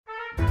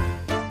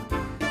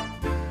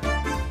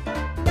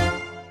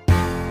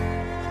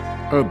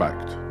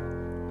Urbact,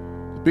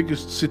 the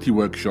biggest city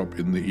workshop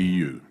in the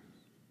EU.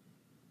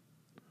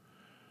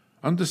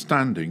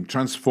 Understanding,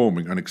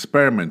 transforming and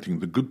experimenting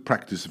the good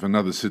practice of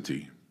another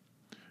city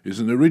is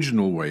an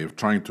original way of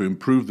trying to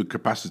improve the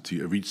capacity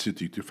of each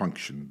city to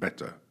function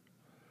better.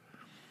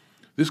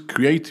 This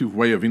creative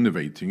way of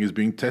innovating is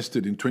being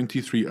tested in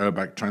 23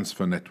 Urbact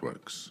transfer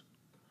networks.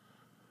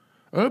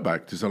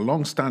 Urbact is a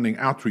long-standing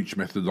outreach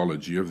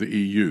methodology of the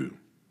EU,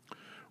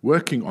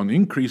 working on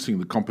increasing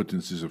the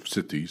competencies of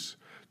cities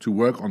to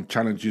work on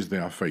challenges they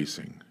are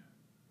facing.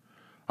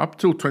 Up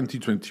till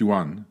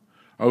 2021,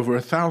 over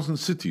 1,000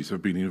 cities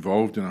have been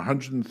involved in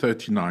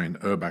 139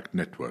 Urbact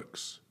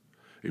networks,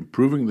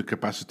 improving the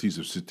capacities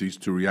of cities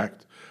to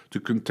react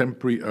to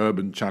contemporary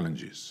urban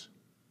challenges.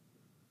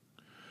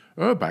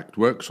 Urbact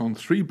works on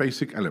three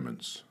basic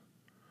elements: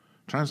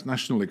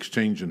 transnational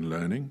exchange and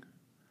learning,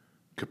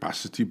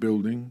 capacity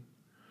building,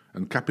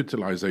 and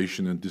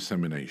capitalization and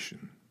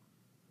dissemination.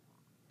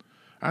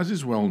 As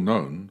is well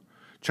known,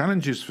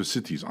 challenges for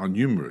cities are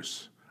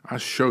numerous,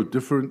 as show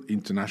different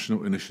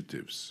international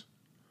initiatives: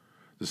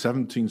 the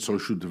 17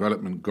 Social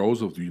Development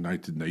Goals of the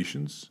United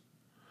Nations,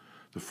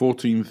 the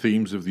 14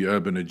 themes of the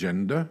Urban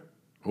Agenda,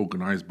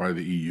 organized by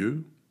the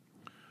EU,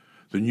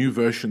 the new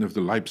version of the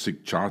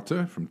Leipzig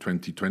Charter from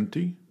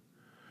 2020,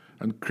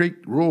 and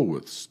Craig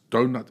Raworth's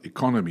donut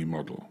economy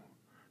model,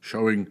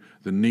 showing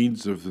the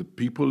needs of the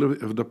people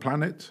of the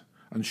planet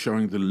and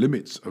showing the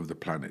limits of the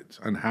planet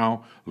and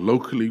how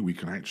locally we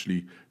can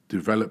actually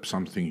develop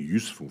something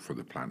useful for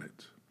the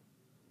planet.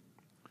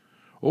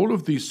 All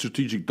of these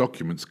strategic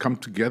documents come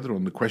together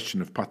on the question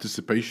of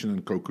participation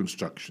and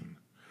co-construction,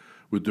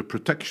 with the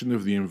protection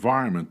of the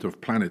environment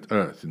of planet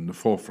Earth in the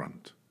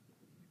forefront.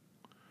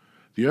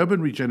 The Urban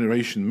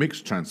Regeneration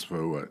Mixed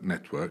Transfer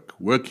Network,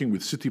 working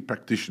with city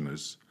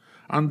practitioners,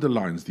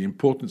 underlines the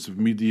importance of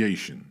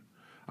mediation,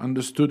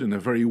 understood in a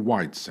very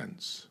wide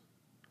sense.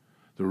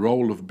 The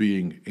role of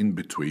being in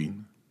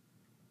between,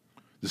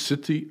 the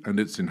city and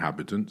its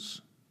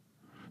inhabitants,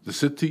 the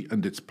city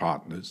and its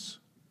partners,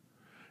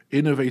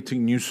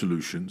 innovating new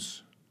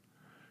solutions,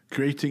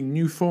 creating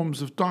new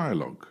forms of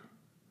dialogue,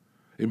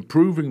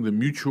 improving the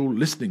mutual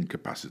listening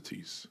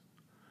capacities,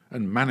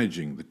 and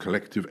managing the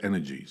collective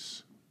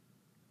energies.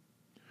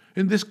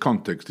 In this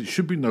context, it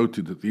should be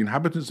noted that the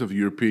inhabitants of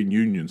European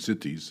Union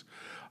cities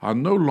are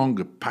no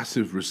longer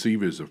passive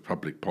receivers of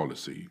public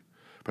policy,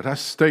 but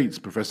as states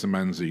Professor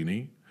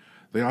Manzini,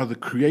 they are the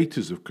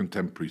creators of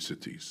contemporary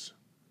cities.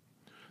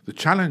 The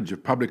challenge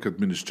of public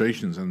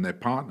administrations and their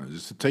partners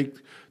is to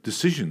take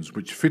decisions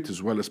which fit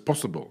as well as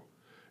possible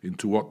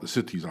into what the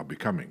cities are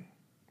becoming.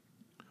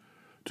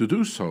 To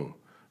do so,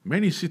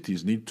 many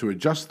cities need to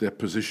adjust their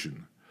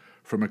position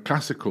from a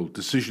classical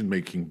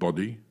decision-making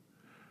body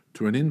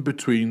to an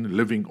in-between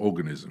living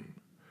organism,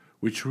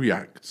 which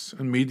reacts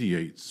and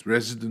mediates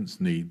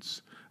residents'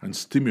 needs and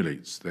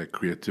stimulates their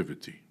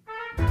creativity.